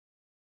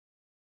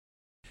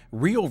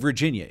Real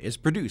Virginia is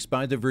produced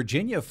by the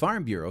Virginia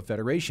Farm Bureau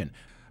Federation.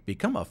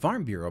 Become a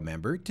Farm Bureau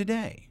member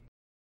today.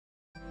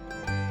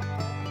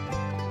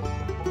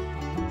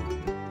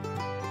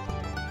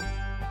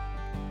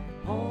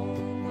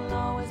 Home will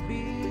always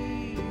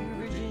be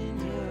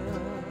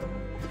Virginia,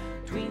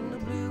 between the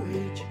Blue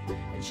Ridge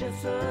and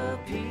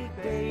Chesapeake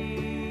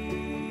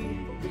Bay,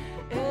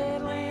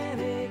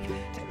 Atlantic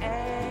to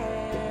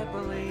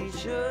Appalachia,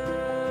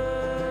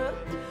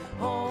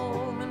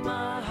 home in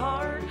my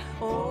heart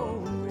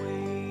always.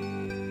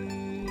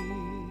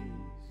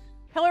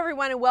 Hello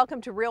everyone and welcome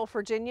to Real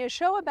Virginia, a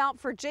show about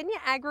Virginia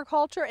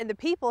agriculture and the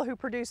people who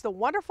produce the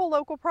wonderful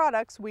local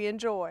products we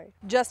enjoy.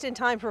 Just in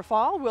time for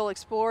fall, we'll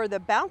explore the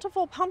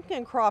bountiful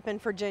pumpkin crop in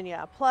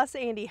Virginia. Plus,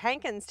 Andy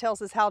Hankins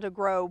tells us how to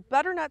grow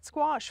butternut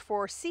squash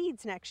for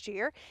seeds next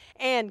year.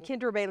 And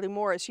Kendra Bailey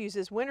Morris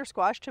uses winter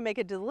squash to make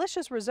a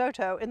delicious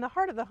risotto in the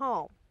heart of the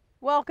home.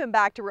 Welcome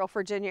back to Real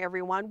Virginia,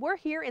 everyone. We're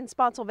here in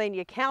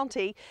Spotsylvania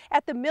County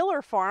at the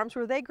Miller Farms,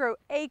 where they grow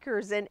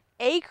acres and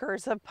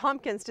acres of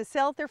pumpkins to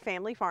sell at their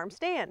family farm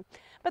stand.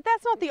 But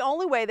that's not the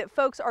only way that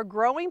folks are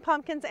growing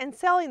pumpkins and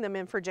selling them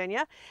in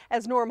Virginia.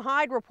 As Norm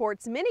Hyde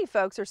reports, many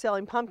folks are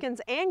selling pumpkins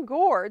and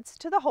gourds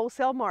to the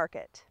wholesale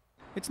market.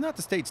 It's not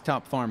the state's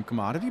top farm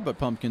commodity, but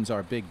pumpkins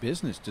are big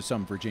business to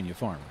some Virginia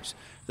farmers.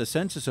 The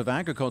Census of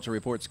Agriculture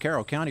reports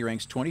Carroll County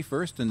ranks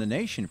 21st in the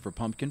nation for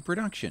pumpkin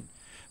production.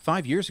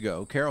 5 years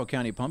ago, Carroll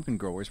County pumpkin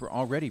growers were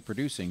already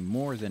producing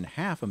more than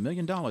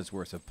 $500,000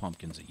 worth of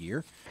pumpkins a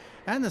year.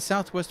 And the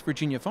Southwest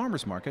Virginia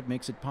Farmers Market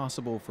makes it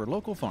possible for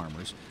local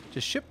farmers to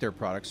ship their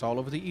products all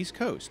over the East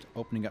Coast,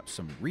 opening up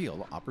some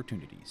real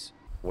opportunities.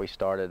 We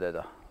started at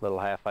a little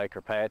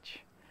half-acre patch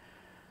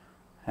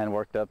and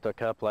worked up to a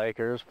couple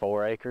acres,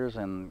 4 acres,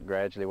 and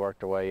gradually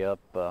worked our way up.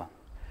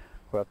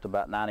 We're up to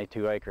about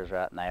 92 acres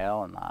right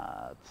now, and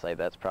I'd say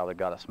that's probably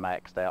got us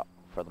maxed out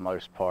for the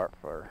most part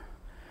for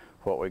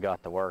what we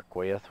got to work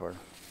with.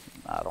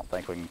 I don't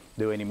think we can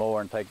do any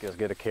more and take as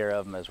good a care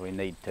of them as we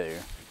need to.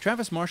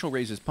 Travis Marshall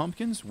raises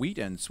pumpkins, wheat,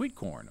 and sweet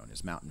corn on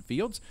his mountain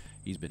fields.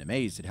 He's been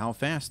amazed at how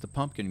fast the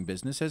pumpkin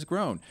business has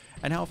grown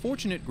and how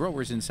fortunate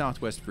growers in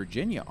Southwest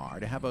Virginia are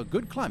to have a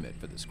good climate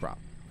for this crop.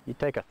 You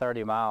take a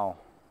 30-mile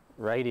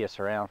radius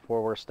around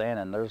where we're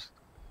standing, there's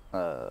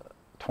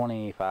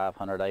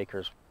 2,500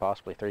 acres,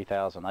 possibly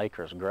 3,000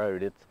 acres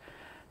growed.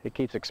 It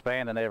keeps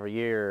expanding every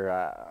year,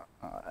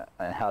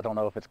 and I don't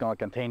know if it's going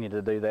to continue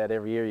to do that.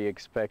 Every year you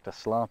expect a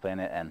slump in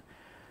it, and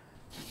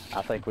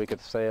I think we could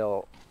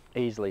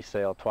easily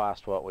sell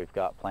twice what we've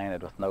got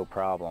planted with no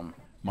problem.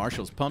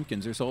 Marshall's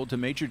pumpkins are sold to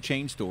major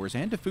chain stores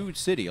and to Food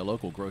City, a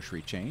local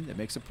grocery chain that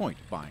makes a point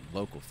of buying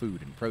local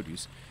food and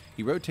produce.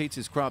 He rotates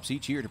his crops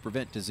each year to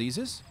prevent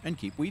diseases and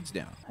keep weeds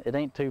down. It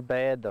ain't too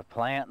bad the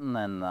planting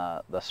and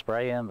the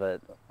spraying, but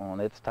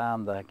when it's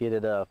time to get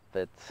it up,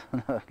 it's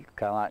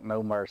kind of like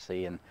no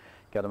mercy, and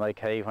got to make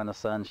hay when the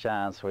sun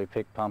shines. So we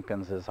pick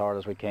pumpkins as hard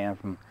as we can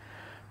from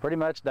pretty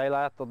much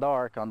daylight till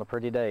dark on the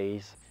pretty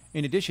days.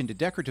 In addition to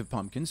decorative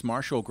pumpkins,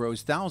 Marshall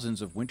grows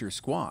thousands of winter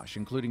squash,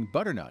 including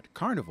butternut,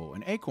 carnival,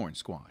 and acorn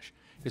squash.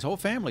 His whole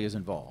family is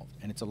involved,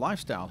 and it's a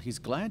lifestyle he's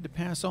glad to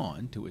pass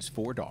on to his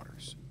 4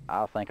 daughters.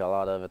 I think a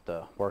lot of it,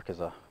 the work as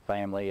a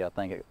family, I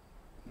think it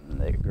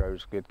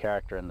grows good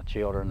character in the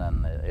children,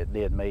 and it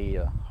did me,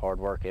 hard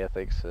work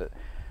ethics that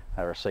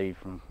I received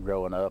from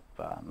growing up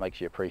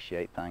makes you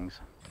appreciate things.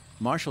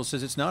 Marshall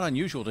says it's not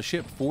unusual to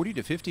ship 40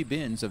 to 50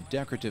 bins of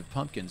decorative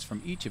pumpkins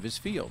from each of his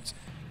fields,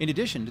 in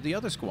addition to the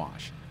other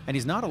squash. And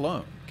he's not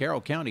alone.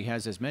 Carroll County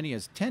has as many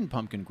as 10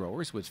 pumpkin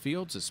growers with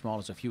fields as small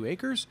as a few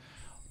acres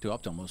to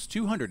up to almost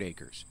 200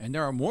 acres, and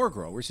there are more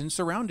growers in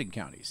surrounding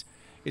counties.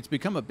 It's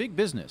become a big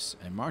business,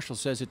 and Marshall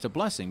says it's a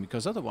blessing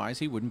because otherwise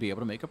he wouldn't be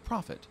able to make a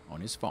profit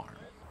on his farm.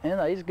 And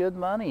there's good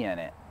money in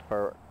it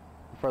for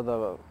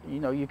the,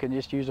 you can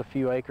just use a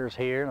few acres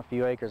here and a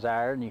few acres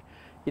there, and you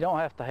don't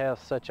have to have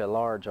such a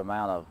large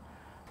amount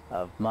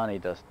of money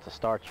to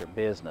start your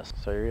business.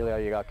 So really all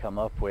you got to come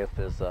up with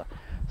is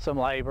some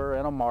labor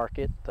and a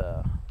market.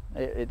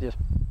 It just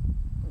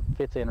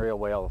fits in real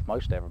well with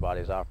most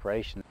everybody's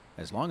operation.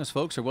 As long as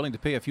folks are willing to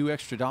pay a few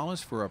extra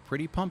dollars for a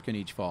pretty pumpkin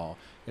each fall,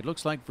 it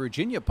looks like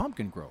Virginia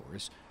pumpkin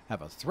growers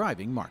have a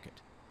thriving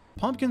market.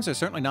 Pumpkins are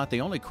certainly not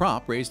the only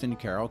crop raised in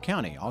Carroll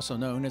County, also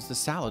known as the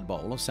Salad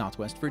Bowl of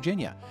Southwest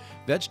Virginia.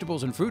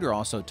 Vegetables and fruit are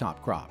also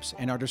top crops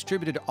and are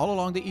distributed all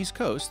along the East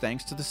Coast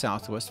thanks to the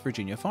Southwest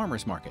Virginia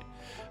Farmers Market.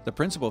 The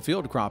principal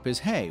field crop is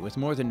hay, with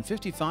more than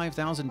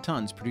 55,000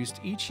 tons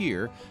produced each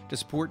year to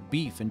support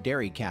beef and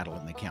dairy cattle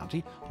in the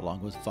county,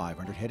 along with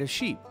 500 head of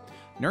sheep.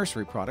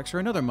 Nursery products are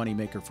another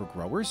moneymaker for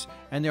growers,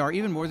 and there are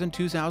even more than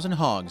 2,000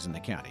 hogs in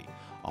the county.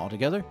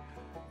 Altogether,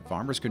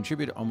 farmers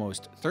contribute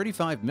almost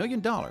 $35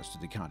 million to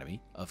the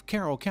economy of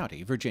Carroll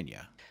County,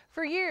 Virginia.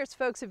 For years,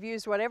 folks have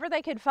used whatever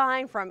they could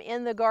find from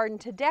in the garden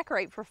to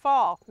decorate for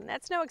fall, and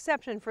that's no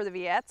exception for the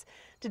Viettes.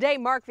 Today,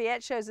 Mark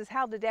Viette shows us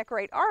how to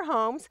decorate our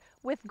homes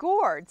with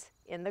gourds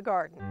in the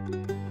garden.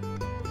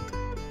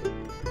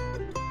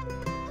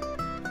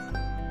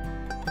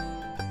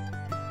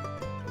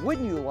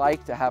 Wouldn't you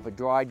like to have a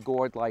dried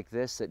gourd like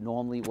this that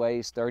normally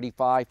weighs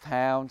 35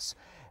 pounds?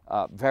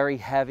 Very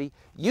heavy.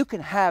 You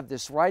can have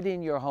this right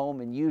in your home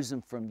and use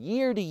them from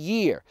year to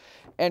year.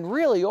 And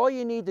really all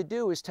you need to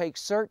do is take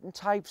certain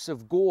types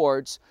of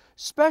gourds,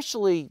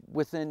 especially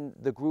within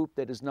the group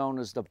that is known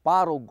as the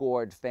bottle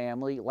gourd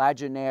family,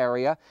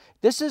 Lagenaria.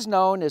 This is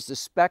known as the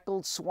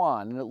speckled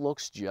swan, and it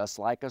looks just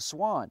like a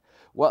swan.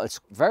 Well, it's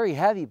very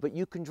heavy, but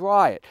you can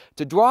dry it.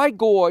 To dry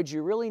gourds,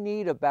 you really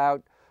need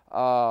about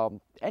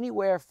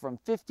anywhere from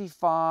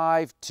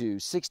 55 to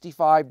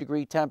 65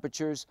 degree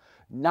temperatures,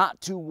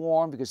 not too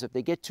warm, because if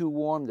they get too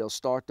warm, they'll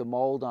start to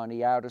mold on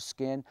the outer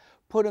skin.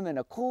 Put them in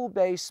a cool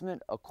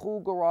basement, a cool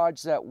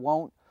garage that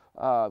won't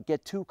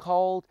get too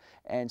cold,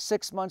 and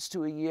 6 months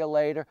to a year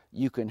later,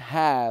 you can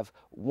have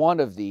one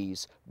of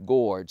these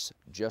gourds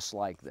just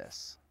like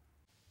this.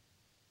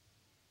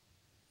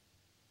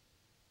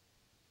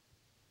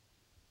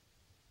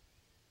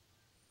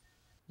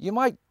 You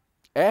might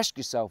ask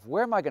yourself,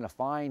 where am I going to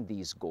find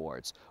these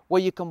gourds?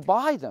 Well, you can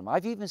buy them.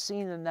 I've even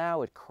seen them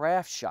now at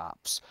craft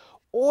shops.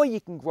 Or you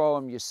can grow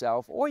them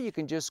yourself, or you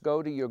can just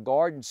go to your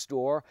garden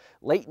store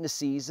late in the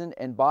season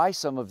and buy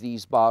some of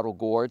these bottle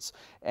gourds.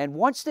 And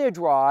once they're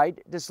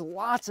dried, there's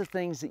lots of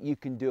things that you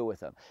can do with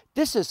them.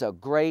 This is a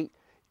great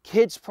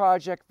kids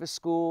project for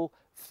school,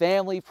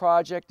 family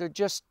project, or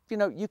just,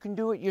 you can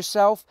do it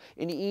yourself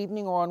in the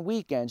evening or on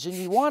weekends. And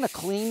you want to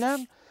clean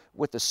them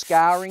with a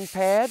scouring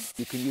pad.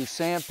 You can use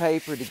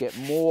sandpaper to get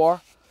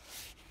more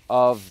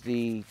of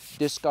the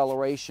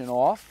discoloration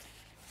off,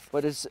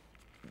 but it's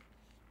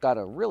got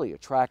a really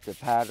attractive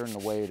pattern the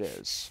way it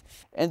is.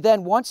 And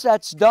then once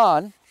that's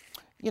done,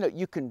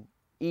 you can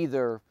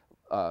either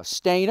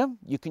stain them,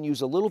 you can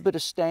use a little bit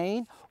of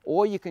stain,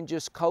 or you can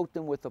just coat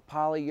them with a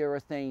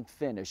polyurethane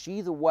finish.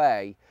 Either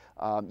way,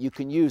 you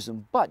can use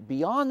them. But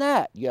beyond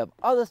that, you have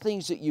other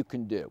things that you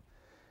can do.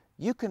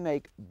 You can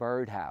make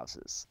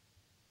birdhouses.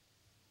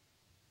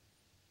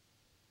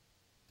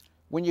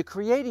 When you're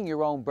creating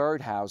your own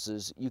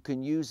birdhouses, you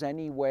can use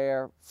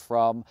anywhere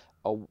from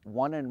a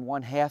 1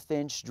 1/2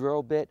 inch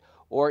drill bit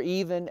or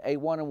even a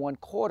 1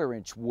 1/4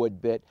 inch wood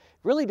bit.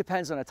 Really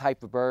depends on the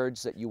type of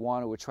birds that you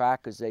want to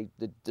attract, because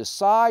the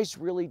size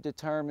really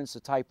determines the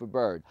type of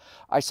bird.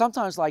 I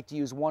sometimes like to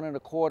use 1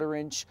 1/4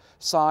 inch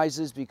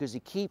sizes because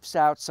it keeps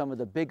out some of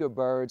the bigger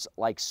birds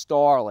like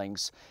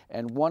starlings,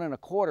 and 1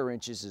 1/4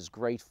 inches is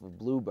great for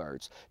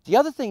bluebirds. The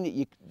other thing that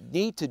you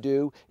need to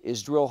do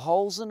is drill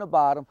holes in the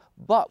bottom,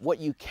 but what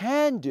you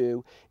can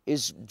do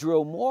is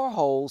drill more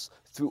holes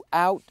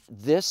throughout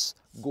this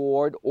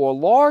gourd, or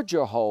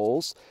larger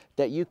holes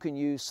that you can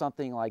use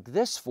something like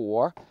this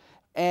for,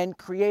 and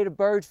create a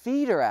bird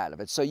feeder out of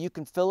it. So you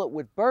can fill it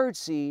with bird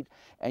seed,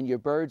 and your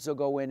birds will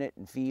go in it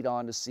and feed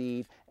on the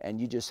seed, and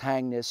you just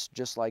hang this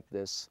just like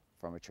this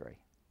from a tree.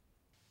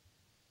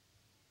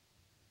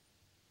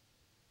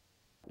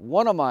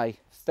 One of my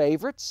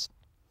favorites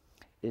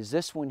is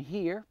this one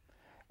here,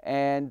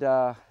 and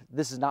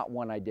this is not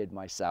one I did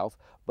myself,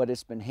 but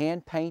it's been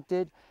hand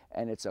painted,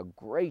 and it's a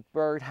great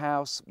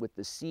birdhouse with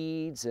the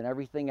seeds and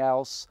everything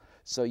else.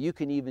 So you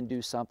can even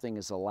do something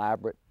as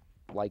elaborate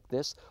like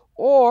this,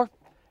 or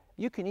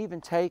you can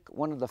even take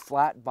one of the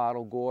flat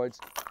bottle gourds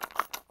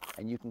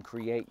and you can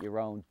create your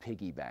own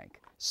piggy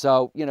bank.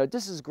 So,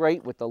 this is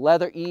great with the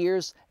leather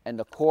ears and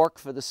the cork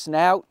for the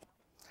snout,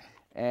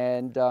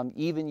 and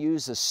even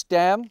use a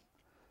stem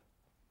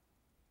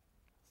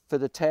for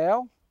the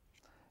tail,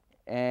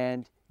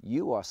 and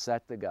you are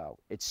set to go.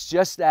 It's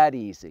just that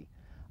easy.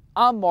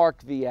 I'm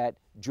Mark Viette.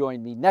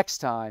 Join me next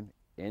time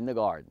in the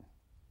garden.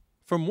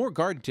 For more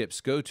garden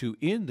tips, go to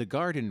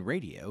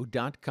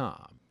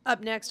inthegardenradio.com.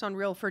 Up next on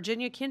Real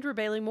Virginia, Kendra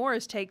Bailey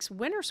Morris takes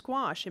winter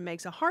squash and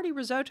makes a hearty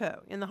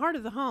risotto in the heart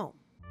of the home.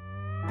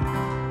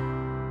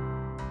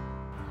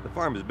 The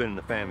farm has been in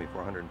the family for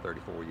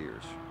 134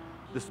 years.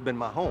 This has been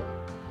my home.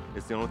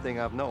 It's the only thing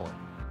I've known.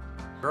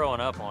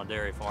 Growing up on a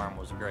dairy farm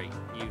was great.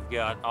 You've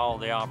got all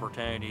the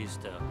opportunities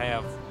to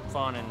have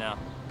fun in the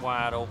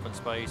wide open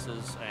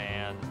spaces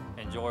and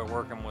enjoy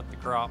working with the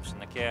crops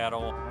and the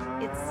cattle.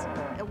 It's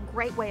a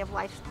great way of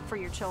life for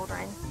your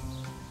children.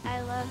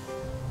 I love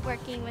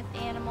working with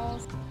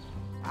animals.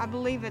 I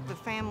believe that the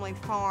family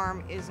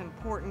farm is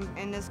important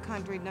in this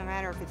country, no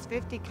matter if it's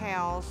 50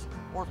 cows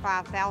or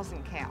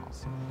 5,000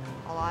 cows.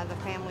 A lot of the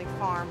family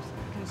farms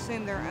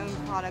consume their own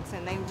products,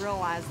 and they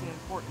realize the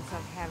importance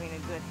of having a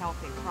good,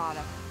 healthy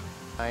product.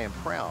 I am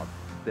proud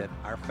that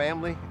our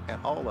family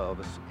and all of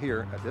us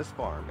here at this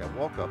farm at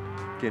Walkup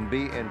can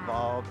be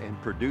involved in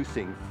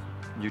producing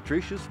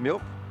nutritious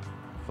milk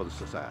for the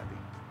society.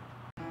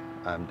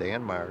 I'm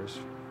Dan Myers,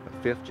 a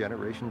 5th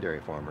generation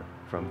dairy farmer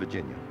from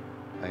Virginia.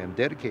 I am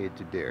dedicated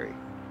to dairy,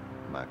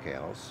 my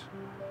cows,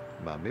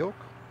 my milk,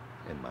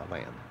 and my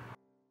land.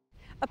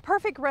 A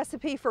perfect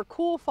recipe for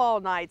cool fall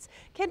nights.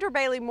 Kendra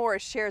Bailey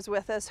Morris shares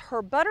with us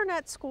her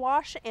butternut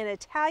squash and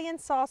Italian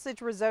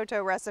sausage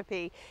risotto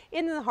recipe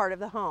in the heart of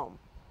the home.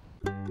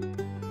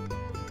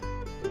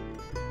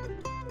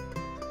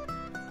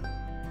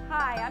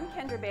 Hi, I'm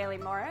Kendra Bailey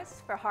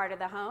Morris for Heart of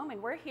the Home,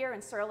 and we're here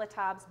in Sir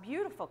Latab's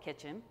beautiful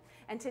kitchen.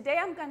 And today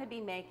I'm going to be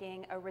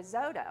making a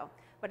risotto,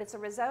 but it's a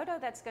risotto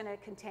that's going to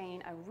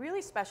contain a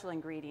really special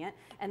ingredient,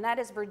 and that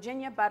is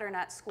Virginia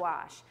butternut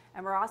squash.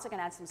 And we're also going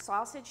to add some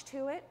sausage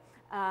to it,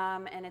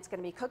 and it's going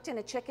to be cooked in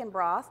a chicken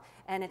broth,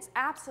 and it's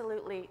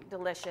absolutely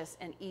delicious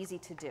and easy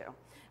to do.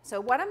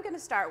 So what I'm going to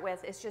start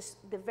with is just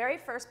the very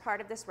first part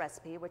of this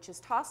recipe, which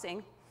is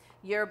tossing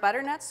your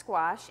butternut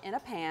squash in a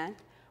pan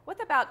with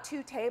about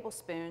 2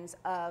 tablespoons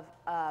of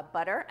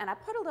butter, and I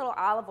put a little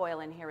olive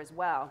oil in here as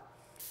well.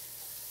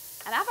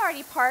 And I've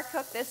already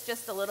par-cooked this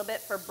just a little bit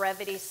for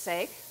brevity's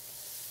sake.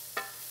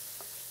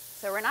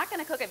 So we're not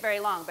going to cook it very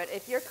long, but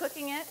if you're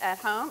cooking it at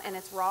home and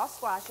it's raw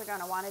squash, you're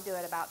going to want to do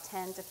it about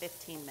 10 to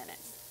 15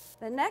 minutes.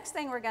 The next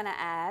thing we're going to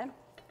add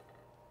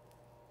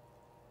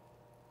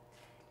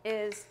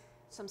is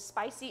some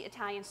spicy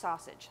Italian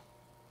sausage.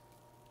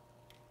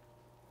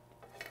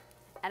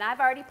 And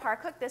I've already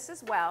par-cooked this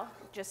as well,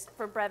 just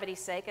for brevity's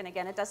sake. And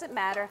again, it doesn't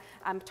matter.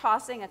 I'm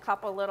tossing a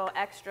couple little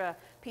extra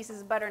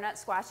pieces of butternut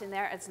squash in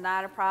there. It's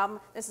not a problem.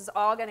 This is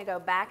all going to go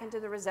back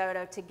into the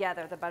risotto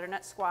together, the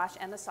butternut squash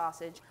and the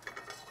sausage.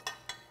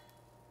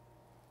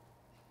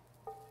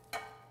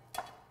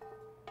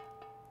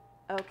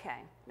 Okay.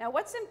 Now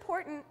what's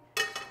important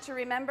to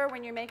remember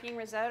when you're making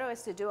risotto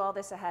is to do all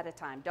this ahead of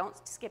time.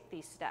 Don't skip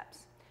these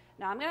steps.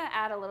 Now I'm going to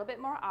add a little bit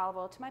more olive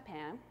oil to my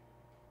pan.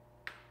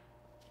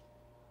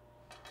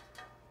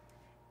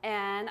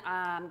 And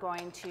I'm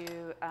going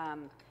to,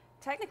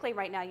 technically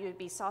right now you would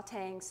be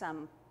sauteing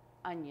some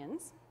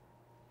onions,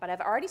 but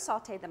I've already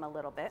sauteed them a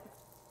little bit.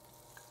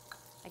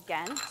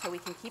 Again, so we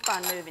can keep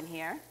on moving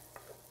here.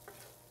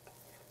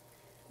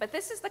 But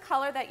this is the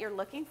color that you're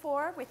looking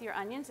for with your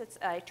onions. It's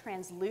a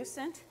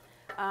translucent,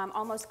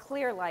 almost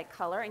clear-like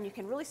color, and you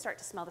can really start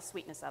to smell the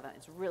sweetness of it.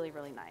 It's really,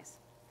 really nice.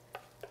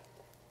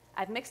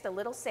 I've mixed a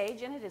little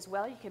sage in it as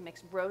well. You can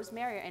mix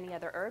rosemary or any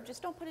other herb.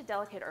 Just don't put a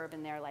delicate herb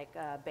in there like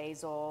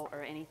basil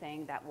or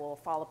anything that will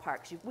fall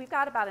apart. 'Cause we've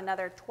got about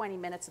another 20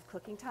 minutes of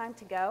cooking time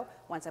to go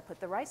once I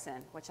put the rice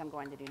in, which I'm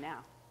going to do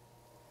now.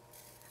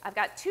 I've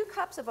got 2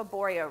 cups of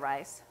arborio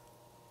rice.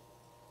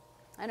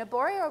 And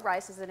arborio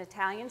rice is an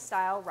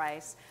Italian-style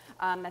rice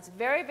that's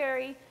very,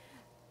 very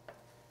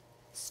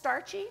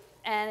starchy,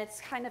 and it's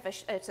kind of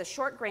it's a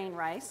short grain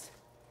rice.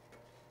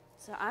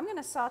 So I'm going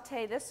to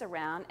saute this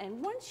around,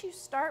 and once you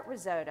start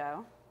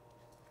risotto,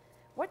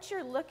 what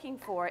you're looking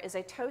for is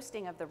a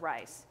toasting of the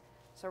rice.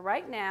 So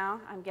right now,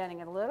 I'm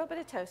getting a little bit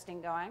of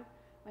toasting going.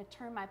 I'm going to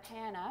turn my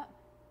pan up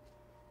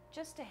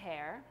just a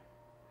hair.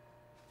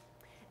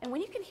 And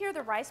when you can hear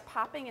the rice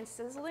popping and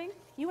sizzling,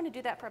 you want to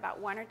do that for about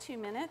 1 or 2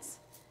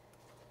 minutes.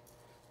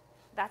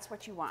 That's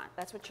what you want.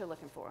 That's what you're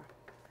looking for.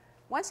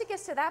 Once it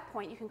gets to that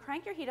point, you can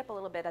crank your heat up a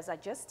little bit, as I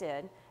just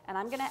did, and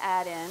I'm going to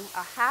add in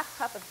a ½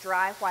 cup of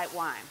dry white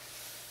wine.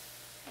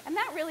 And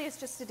that really is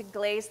just to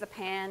deglaze the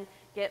pan,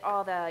 get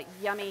all the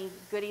yummy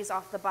goodies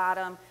off the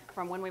bottom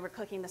from when we were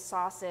cooking the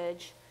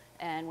sausage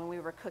and when we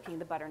were cooking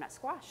the butternut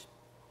squash.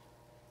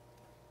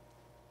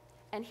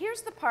 And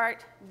here's the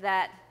part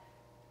that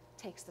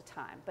takes the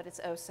time, but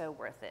it's oh so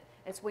worth it.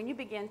 It's when you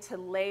begin to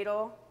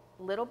ladle,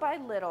 little by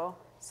little,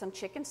 some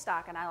chicken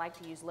stock, and I like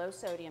to use low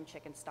sodium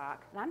chicken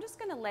stock. And I'm just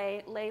going to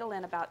ladle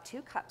in about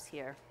 2 cups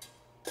here.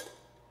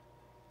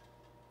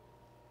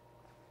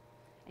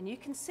 And you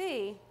can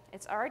see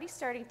it's already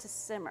starting to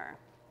simmer.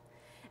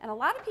 And a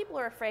lot of people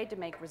are afraid to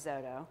make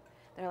risotto.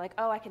 They're like,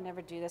 oh, I can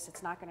never do this.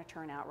 It's not going to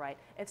turn out right.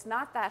 It's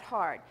not that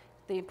hard.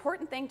 The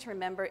important thing to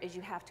remember is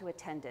you have to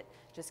attend it.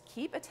 Just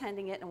keep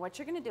attending it, and what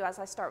you're going to do as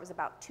I start was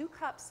about 2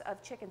 cups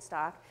of chicken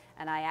stock,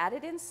 and I add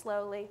it in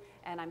slowly,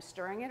 and I'm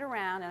stirring it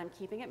around, and I'm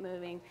keeping it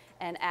moving,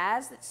 and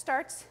as it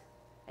starts,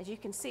 as you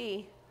can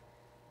see,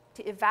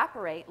 to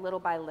evaporate little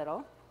by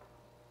little,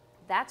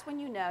 that's when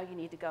you know you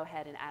need to go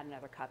ahead and add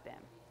another cup in.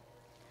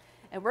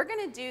 And we're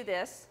going to do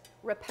this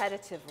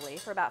repetitively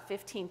for about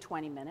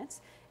 15-20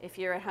 minutes. If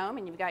you're at home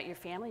and you've got your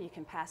family, you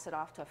can pass it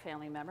off to a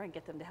family member and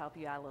get them to help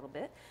you out a little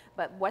bit.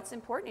 But what's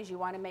important is you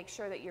want to make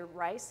sure that your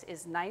rice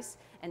is nice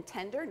and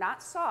tender,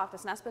 not soft.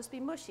 It's not supposed to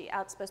be mushy.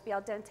 It's supposed to be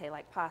al dente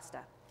like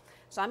pasta.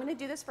 So I'm going to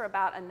do this for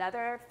about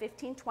another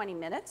 15-20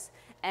 minutes,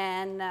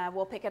 and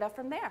we'll pick it up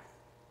from there.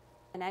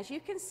 And as you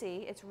can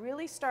see, it's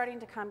really starting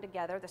to come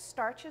together. The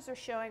starches are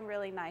showing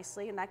really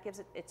nicely, and that gives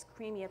it its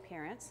creamy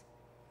appearance.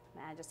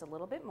 Add just a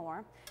little bit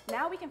more.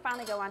 Now we can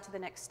finally go on to the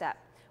next step,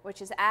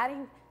 which is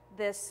adding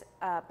this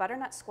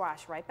butternut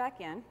squash right back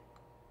in,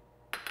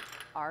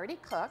 already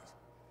cooked,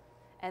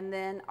 and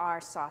then our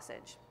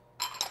sausage.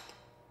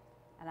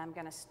 And I'm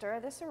going to stir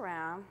this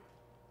around,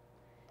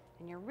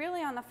 and you're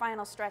really on the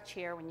final stretch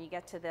here when you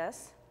get to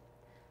this,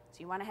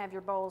 so you want to have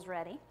your bowls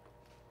ready.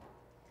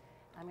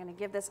 I'm going to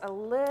give this a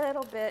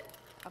little bit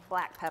of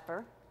black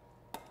pepper,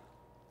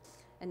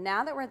 and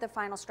now that we're at the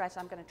final stretch,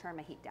 I'm going to turn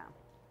my heat down.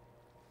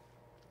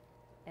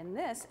 And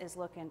this is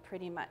looking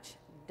pretty much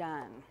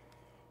done.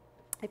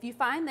 If you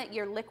find that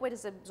your liquid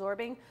is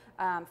absorbing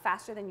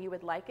faster than you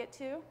would like it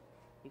to,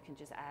 you can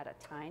just add a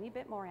tiny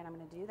bit more in. I'm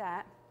going to do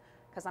that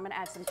because I'm going to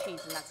add some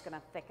cheese, and that's going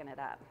to thicken it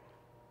up.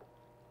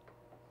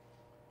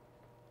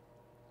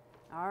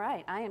 All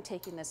right, I am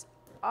taking this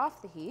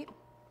off the heat.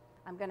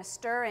 I'm going to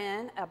stir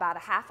in about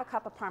 1/2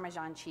 cup of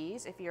Parmesan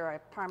cheese. If you're a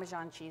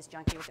Parmesan cheese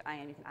junkie, which I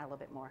am, you can add a little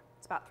bit more.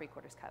 It's about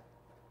 3/4 cup.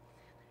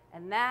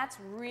 And that's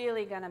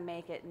really going to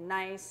make it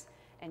nice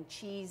and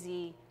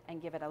cheesy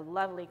and give it a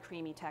lovely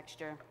creamy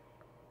texture.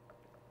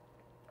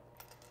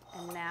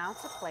 And now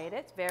to plate it,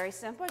 it's very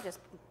simple. Just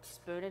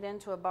spoon it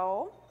into a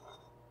bowl.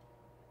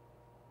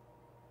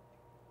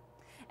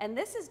 And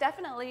this is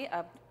definitely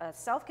a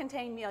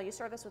self-contained meal. You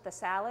serve this with a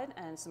salad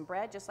and some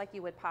bread, just like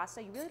you would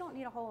pasta. You really don't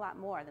need a whole lot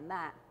more than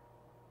that.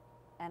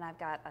 And I've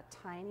got a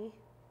tiny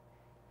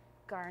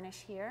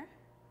garnish here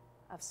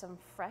of some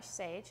fresh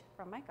sage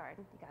from my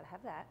garden. You gotta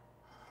have that.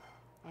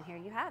 And here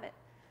you have it.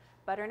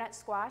 Butternut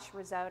squash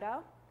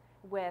risotto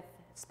with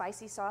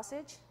spicy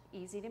sausage,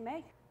 easy to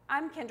make.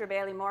 I'm Kendra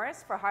Bailey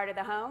Morris for Heart of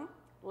the Home.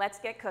 Let's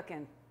get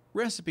cooking.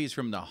 Recipes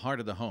from the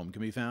Heart of the Home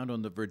can be found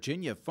on the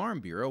Virginia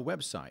Farm Bureau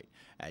website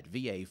at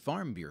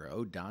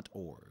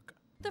vafarmbureau.org.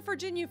 The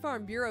Virginia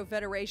Farm Bureau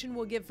Federation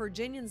will give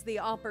Virginians the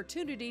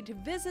opportunity to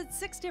visit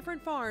 6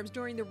 different farms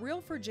during the Real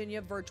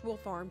Virginia Virtual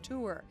Farm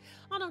Tour.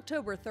 On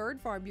October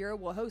 3rd, Farm Bureau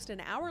will host an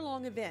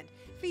hour-long event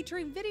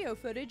featuring video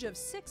footage of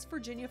 6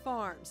 Virginia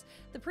farms.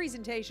 The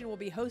presentation will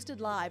be hosted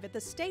live at the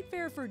State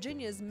Fair of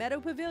Virginia's Meadow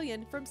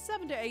Pavilion from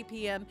 7 to 8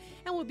 p.m.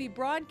 and will be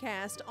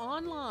broadcast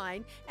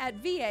online at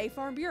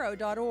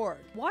vafarmbureau.org.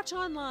 Watch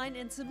online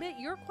and submit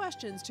your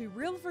questions to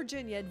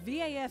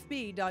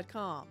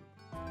realvirginia@vafb.com.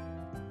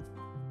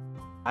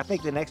 I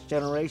think the next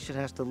generation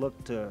has to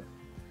look to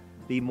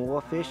be more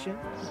efficient,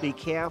 be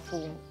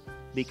careful,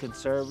 be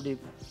conservative,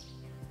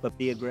 but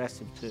be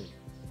aggressive too.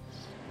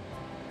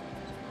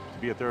 To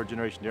be a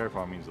third-generation dairy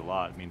farm means a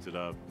lot. It means that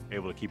I'm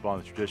able to keep on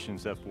the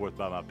traditions set forth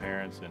by my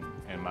parents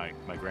and my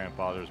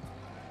grandfathers.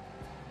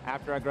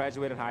 After I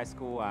graduated high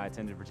school, I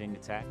attended Virginia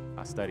Tech.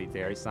 I studied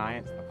dairy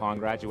science. Upon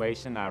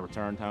graduation, I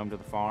returned home to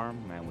the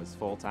farm and was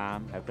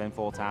full-time, have been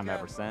full-time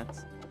ever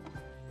since.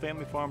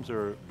 Family farms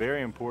are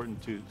very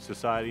important to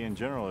society in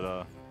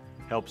general. It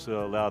helps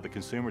allow the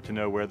consumer to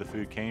know where the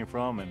food came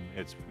from and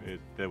that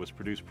it was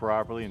produced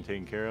properly and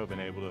taken care of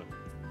and able to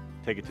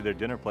take it to their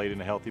dinner plate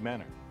in a healthy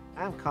manner.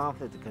 I'm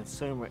confident the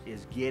consumer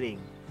is getting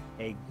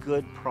a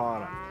good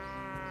product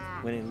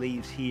when it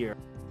leaves here.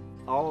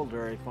 All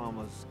dairy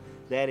farmers,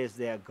 that is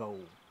their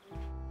goal.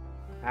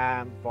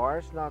 I'm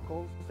Forrest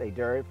Knuckles, a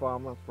dairy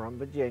farmer from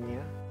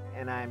Virginia,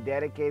 and I'm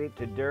dedicated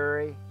to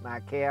dairy, my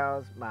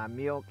cows, my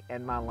milk,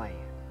 and my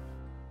land.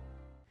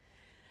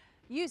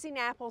 Using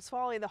apples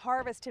following the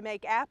harvest to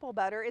make apple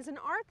butter is an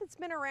art that's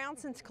been around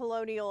since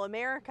colonial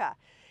America.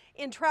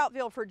 In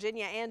Troutville,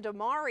 Virginia, Ann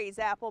Damari's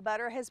apple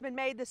butter has been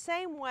made the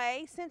same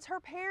way since her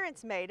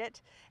parents made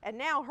it, and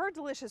now her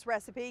delicious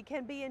recipe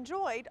can be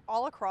enjoyed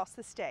all across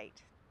the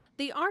state.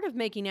 The art of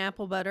making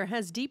apple butter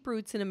has deep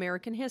roots in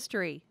American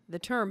history. The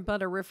term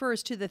butter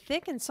refers to the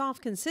thick and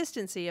soft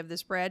consistency of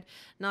this bread,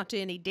 not to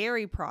any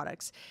dairy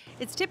products.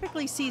 It's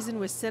typically seasoned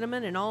with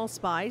cinnamon and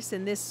allspice,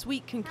 and this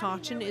sweet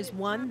concoction is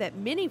one that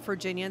many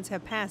Virginians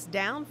have passed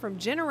down from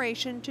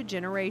generation to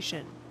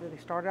generation. They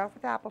started off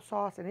with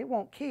applesauce, and it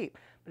won't keep,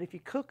 but if you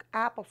cook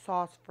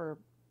applesauce for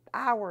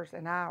hours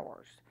and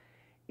hours,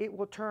 it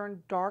will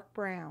turn dark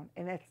brown,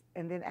 and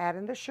then add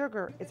in the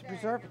sugar. It's a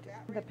preservative.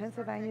 The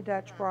Pennsylvania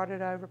Dutch brought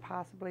it over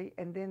possibly,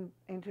 and then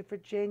into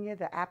Virginia,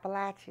 the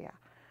Appalachia,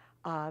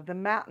 the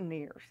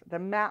mountaineers, the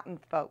mountain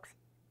folks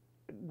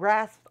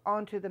grasped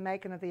onto the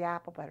making of the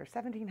apple butter,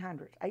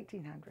 1700s,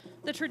 1800s.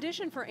 The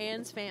tradition for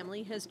Ann's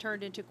family has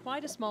turned into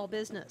quite a small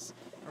business.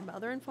 Her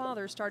mother and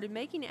father started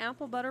making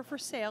apple butter for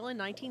sale in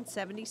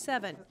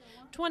 1977.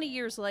 20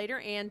 years later,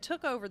 Ann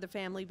took over the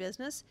family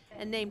business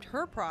and named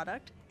her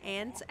product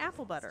Ann's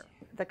Apple Butter.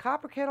 The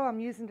copper kettle I'm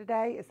using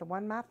today is the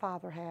one my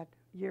father had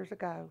years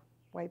ago,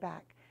 way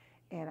back.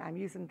 And I'm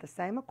using the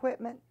same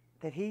equipment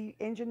that he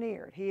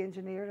engineered. He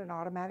engineered an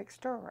automatic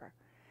stirrer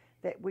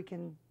that we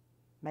can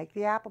make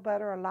the apple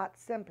butter a lot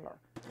simpler.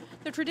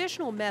 The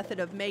traditional method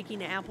of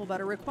making apple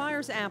butter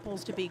requires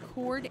apples to be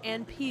cored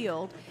and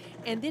peeled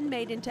and then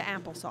made into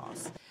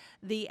applesauce.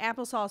 The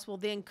applesauce will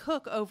then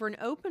cook over an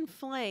open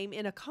flame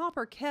in a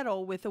copper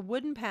kettle with a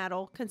wooden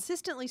paddle,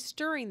 consistently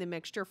stirring the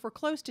mixture for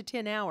close to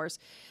 10 hours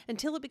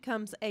until it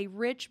becomes a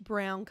rich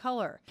brown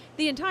color.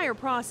 The entire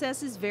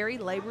process is very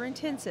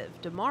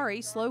labor-intensive.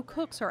 Damari slow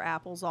cooks her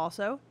apples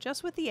also,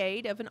 just with the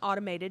aid of an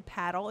automated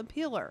paddle and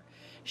peeler.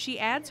 She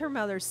adds her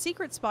mother's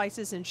secret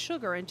spices and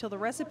sugar until the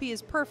recipe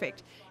is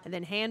perfect, and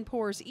then hand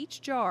pours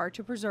each jar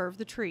to preserve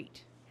the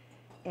treat.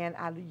 And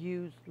I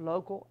use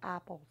local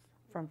apples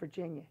from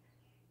Virginia.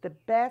 The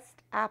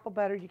best apple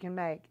butter you can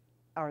make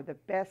are the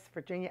best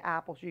Virginia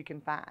apples you can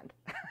find.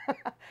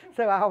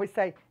 So I always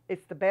say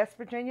it's the best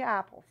Virginia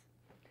apples.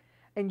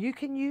 And you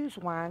can use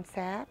wine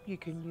sap, you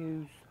can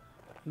use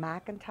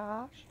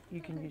McIntosh,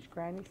 you can use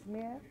Granny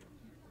Smith,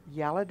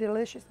 Yellow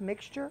Delicious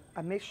mixture,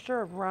 a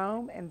mixture of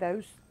Rome, and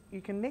those,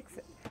 you can mix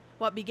it.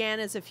 What began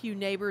as a few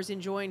neighbors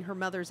enjoying her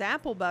mother's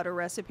apple butter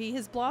recipe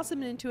has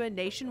blossomed into a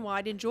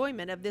nationwide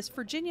enjoyment of this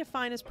Virginia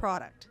finest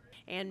product.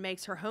 and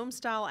makes her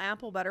home-style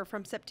apple butter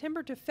from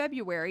September to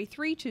February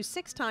 3 to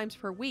 6 times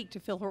per week to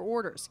fill her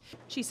orders.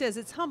 She says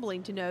it's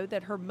humbling to know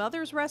that her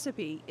mother's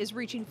recipe is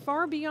reaching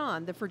far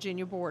beyond the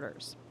Virginia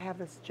borders. I have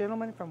this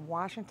gentleman from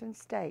Washington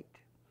State.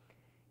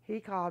 He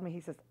called me.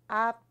 He says,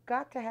 I've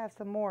got to have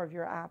some more of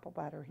your apple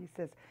butter. He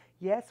says,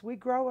 yes, we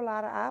grow a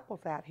lot of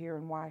apples out here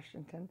in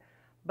Washington,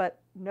 but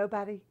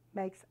nobody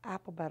makes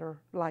apple butter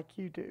like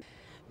you do.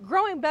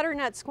 Growing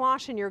butternut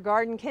squash in your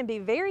garden can be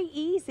very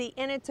easy,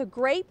 and it's a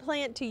great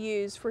plant to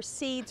use for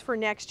seeds for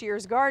next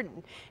year's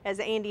garden, as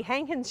Andy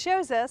Hankins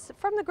shows us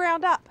from the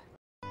ground up.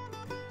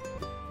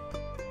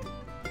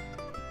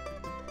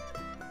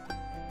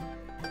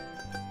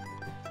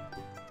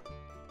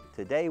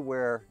 Today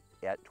we're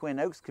at Twin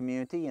Oaks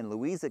Community in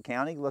Louisa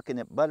County looking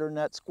at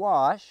butternut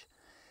squash.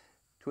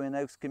 Twin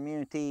Oaks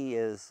Community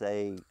is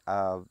they've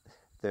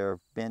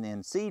been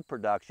in seed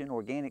production,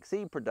 organic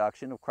seed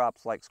production of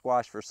crops like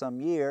squash for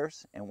some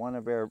years, and one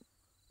of their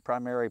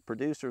primary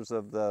producers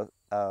of the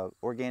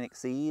organic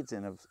seeds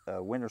and of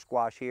winter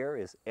squash here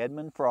is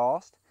Edmund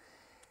Frost.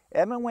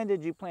 Edmund, when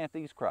did you plant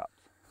these crops?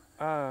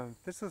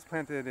 This was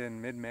planted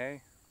in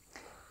mid-May.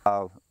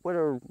 What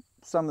are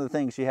some of the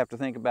things you have to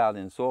think about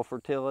in soil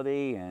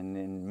fertility and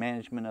in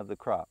management of the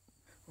crop?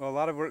 Well, a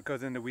lot of work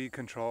goes into weed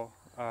control.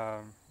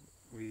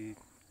 We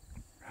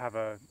have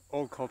an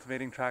old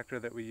cultivating tractor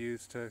that we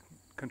use to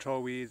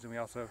control weeds, and we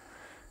also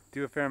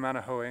do a fair amount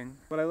of hoeing.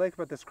 What I like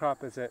about this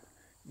crop is that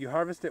you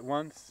harvest it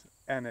once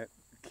and it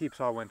keeps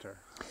all winter,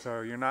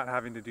 so you're not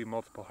having to do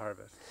multiple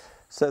harvests.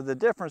 So the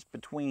difference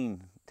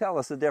between, tell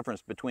us the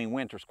difference between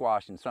winter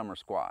squash and summer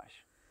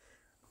squash.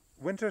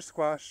 Winter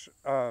squash,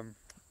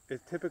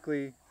 it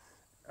typically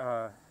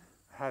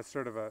has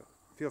sort of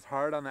feels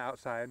hard on the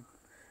outside,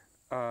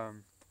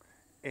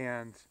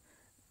 and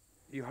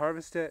you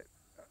harvest it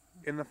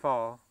in the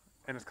fall,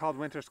 and it's called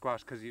winter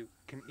squash because you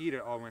can eat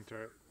it all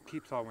winter. It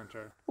keeps all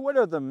winter. What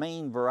are the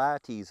main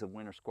varieties of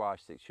winter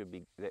squash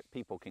that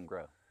people can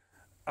grow?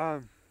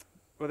 Well,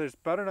 there's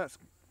butternut.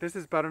 This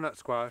is butternut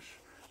squash.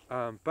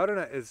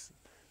 Butternut is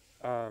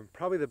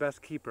probably the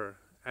best keeper,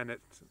 and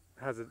it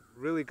has a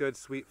really good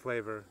sweet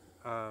flavor.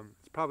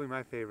 It's probably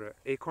my favorite.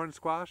 Acorn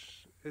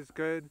squash is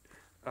good.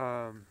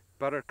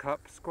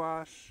 Buttercup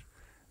squash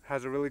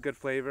has a really good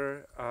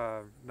flavor.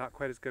 Not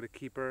quite as good a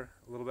keeper,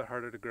 a little bit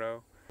harder to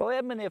grow. Well,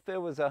 Edmund, if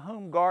there was a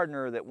home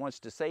gardener that wants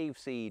to save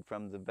seed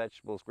from the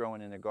vegetables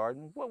growing in their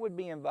garden, what would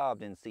be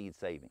involved in seed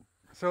saving?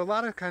 So a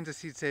lot of kinds of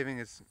seed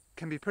saving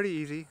can be pretty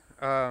easy.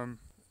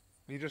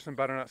 These are some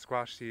butternut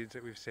squash seeds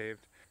that we've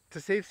saved. To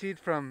save seeds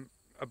from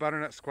a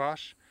butternut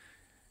squash,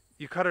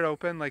 you cut it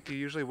open like you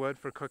usually would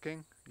for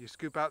cooking. You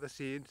scoop out the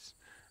seeds,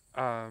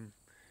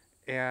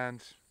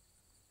 and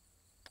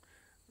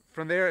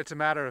from there it's a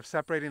matter of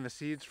separating the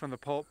seeds from the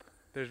pulp.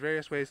 There's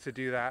various ways to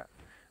do that,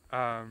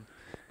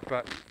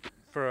 but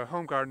for a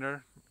home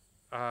gardener,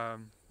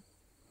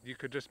 you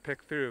could just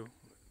pick through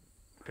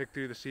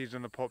the seeds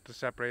and the pulp to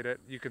separate it.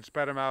 You can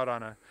spread them out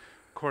on a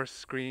coarse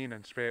screen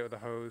and spray it with a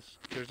hose.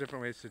 There's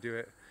different ways to do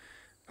it,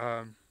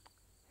 and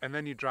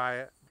then you dry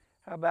it.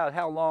 How about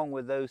how long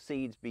would those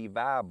seeds be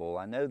viable?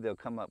 I know they'll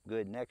come up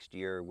good next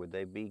year. Would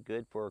they be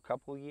good for a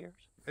couple of years?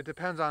 It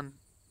depends on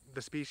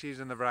the species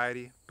and the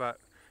variety, but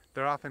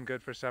they're often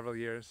good for several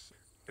years,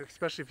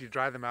 especially if you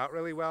dry them out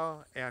really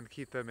well and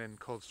keep them in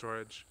cold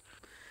storage.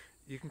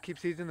 You can keep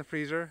seeds in the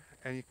freezer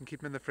and you can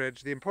keep them in the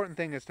fridge. The important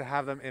thing is to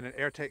have them in an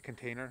airtight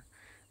container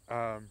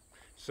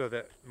so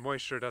that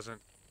moisture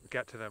doesn't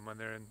get to them when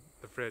they're in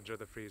the fridge or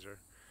the freezer.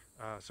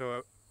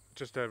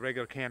 Just a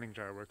regular canning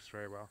jar works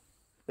very well.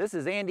 This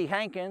is Andy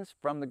Hankins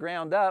from the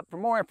ground up. For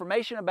more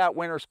information about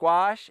winter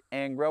squash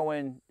and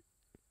growing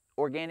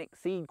organic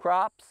seed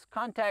crops,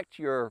 contact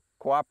your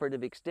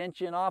Cooperative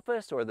Extension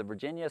Office or the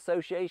Virginia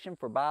Association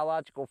for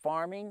Biological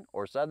Farming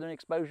or Southern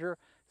Exposure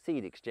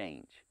Seed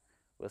Exchange.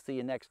 We'll see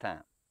you next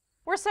time.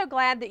 We're so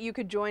glad that you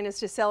could join us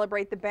to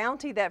celebrate the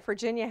bounty that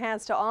Virginia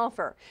has to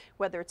offer.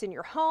 Whether it's in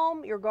your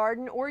home, your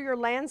garden, or your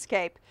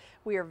landscape,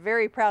 we are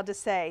very proud to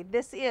say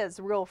this is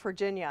Real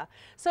Virginia.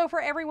 So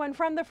for everyone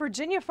from the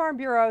Virginia Farm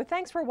Bureau,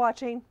 thanks for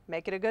watching.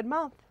 Make it a good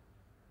month.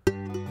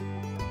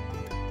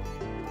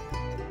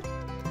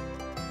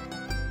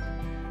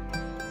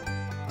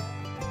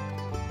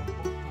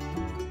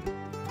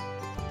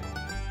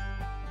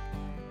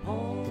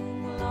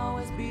 Home will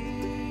always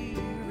be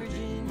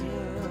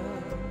Virginia,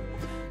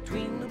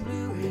 between the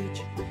Blue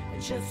Ridge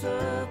and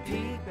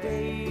Chesapeake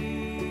Bay.